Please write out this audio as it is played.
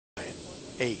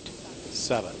8,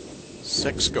 7,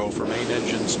 6. Go for main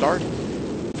engine start.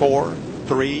 4,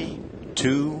 3,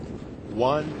 2,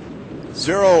 1,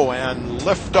 0. And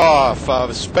liftoff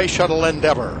of Space Shuttle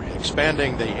Endeavour,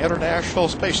 expanding the International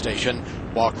Space Station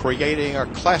while creating a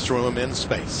classroom in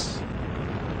space.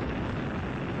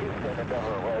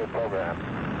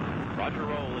 Roger,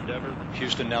 roll, Endeavour.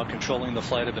 Houston now controlling the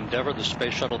flight of Endeavour. The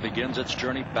space shuttle begins its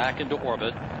journey back into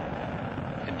orbit.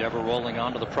 Endeavour rolling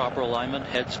onto the proper alignment,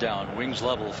 heads down, wings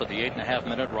level for the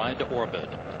 8.5-minute ride to orbit,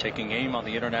 taking aim on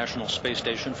the International Space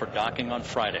Station for docking on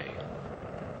Friday.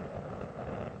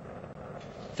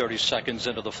 30 seconds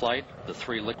into the flight, the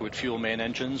 3 liquid fuel main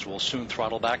engines will soon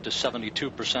throttle back to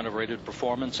 72% of rated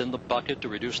performance in the bucket to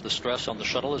reduce the stress on the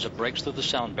shuttle as it breaks through the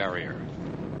sound barrier.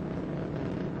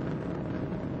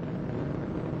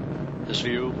 This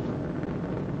view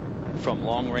from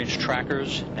long-range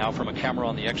trackers, now from a camera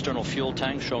on the external fuel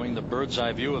tank, showing the bird's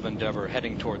eye view of Endeavour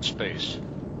heading towards space.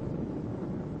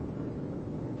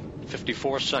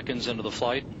 54 seconds into the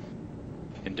flight,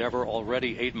 Endeavour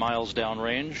already 8 miles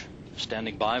downrange.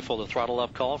 Standing by for the throttle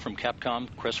up call from Capcom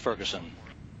Chris Ferguson.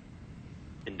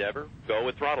 Endeavour, go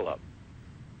with throttle up.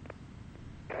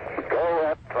 Go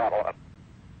at throttle up.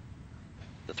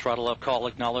 The throttle up call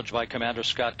acknowledged by Commander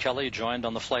Scott Kelly, joined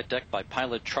on the flight deck by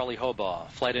pilot Charlie Hobaugh,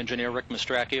 flight engineer Rick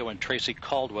Mastracchio and Tracy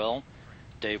Caldwell,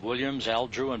 Dave Williams, Al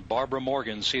Drew, and Barbara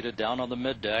Morgan seated down on the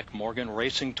middeck, Morgan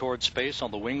racing towards space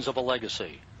on the wings of a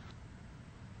Legacy.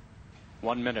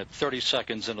 1 minute, 30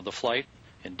 seconds into the flight,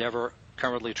 Endeavour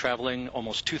currently traveling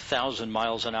almost 2,000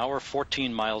 miles an hour,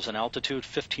 14 miles in altitude,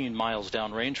 15 miles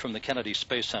downrange from the Kennedy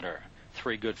Space Center.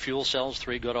 3 good fuel cells,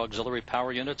 3 good auxiliary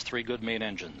power units, 3 good main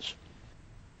engines.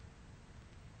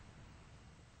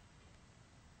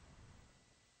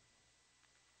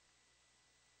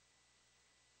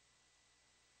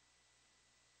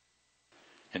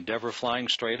 Endeavour flying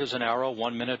straight as an arrow,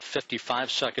 1 minute, 55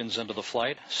 seconds into the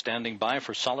flight, standing by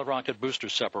for solid rocket booster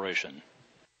separation.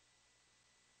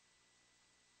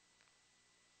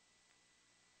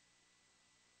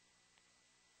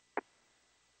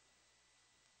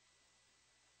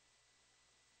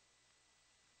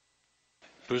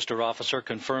 Booster officer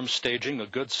confirms staging a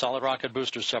good solid rocket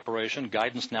booster separation.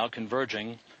 Guidance now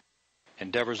converging.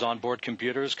 Endeavour's onboard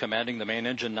computers commanding the main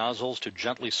engine nozzles to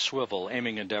gently swivel,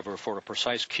 aiming Endeavour for a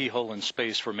precise keyhole in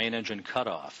space for main engine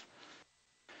cutoff.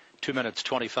 2 minutes,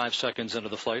 25 seconds into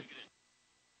the flight.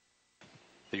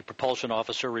 The propulsion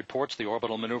officer reports the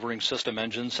orbital maneuvering system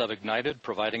engines have ignited,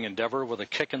 providing Endeavour with a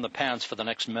kick in the pants for the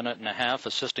next minute and a half,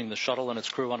 assisting the shuttle and its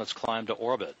crew on its climb to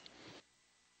orbit.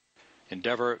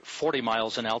 Endeavour 40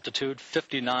 miles in altitude,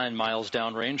 59 miles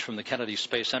downrange from the Kennedy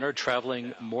Space Center,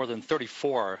 traveling more than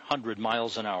 3,400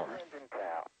 miles an hour.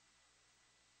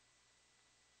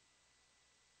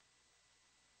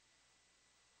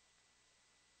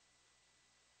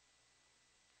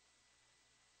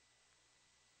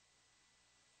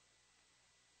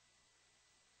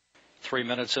 3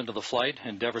 minutes into the flight,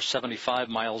 Endeavour 75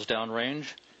 miles downrange,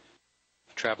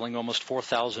 traveling almost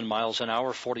 4,000 miles an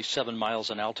hour, 47 miles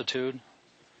in altitude.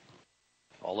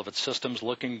 All of its systems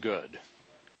looking good.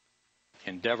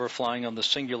 Endeavour flying on the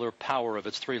singular power of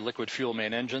its 3 liquid fuel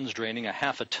main engines, draining a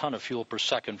half a ton of fuel per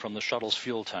second from the shuttle's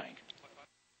fuel tank.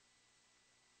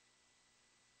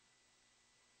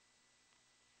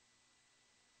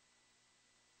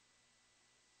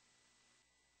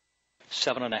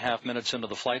 Seven and a half minutes into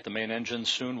the flight, the main engine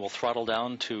soon will throttle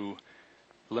down to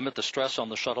limit the stress on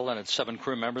the shuttle and its 7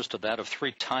 crew members to that of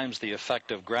 3 times the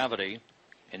effect of gravity.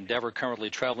 Endeavour currently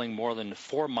traveling more than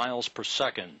 4 miles per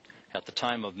second. At the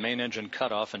time of main engine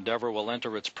cutoff, Endeavour will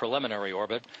enter its preliminary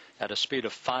orbit at a speed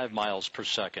of 5 miles per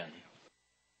second.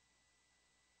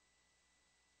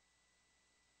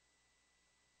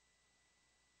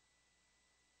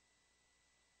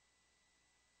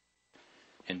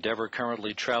 Endeavour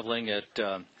currently traveling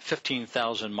at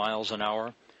 15,000 miles an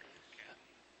hour.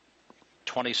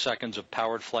 20 seconds of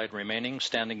powered flight remaining,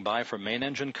 standing by for main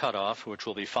engine cutoff, which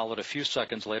will be followed a few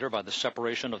seconds later by the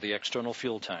separation of the external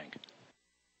fuel tank.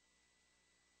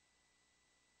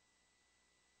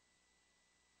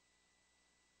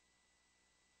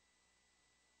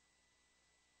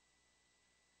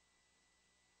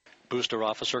 Booster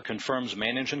officer confirms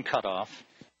main engine cutoff,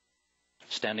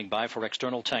 standing by for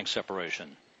external tank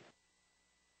separation.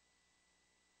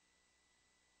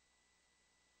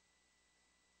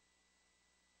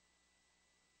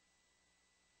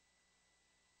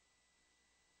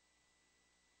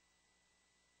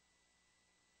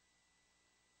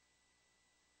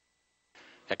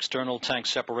 External tank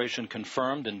separation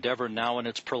confirmed. Endeavour now in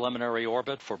its preliminary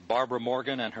orbit. For Barbara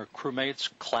Morgan and her crewmates,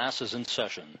 class is in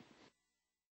session.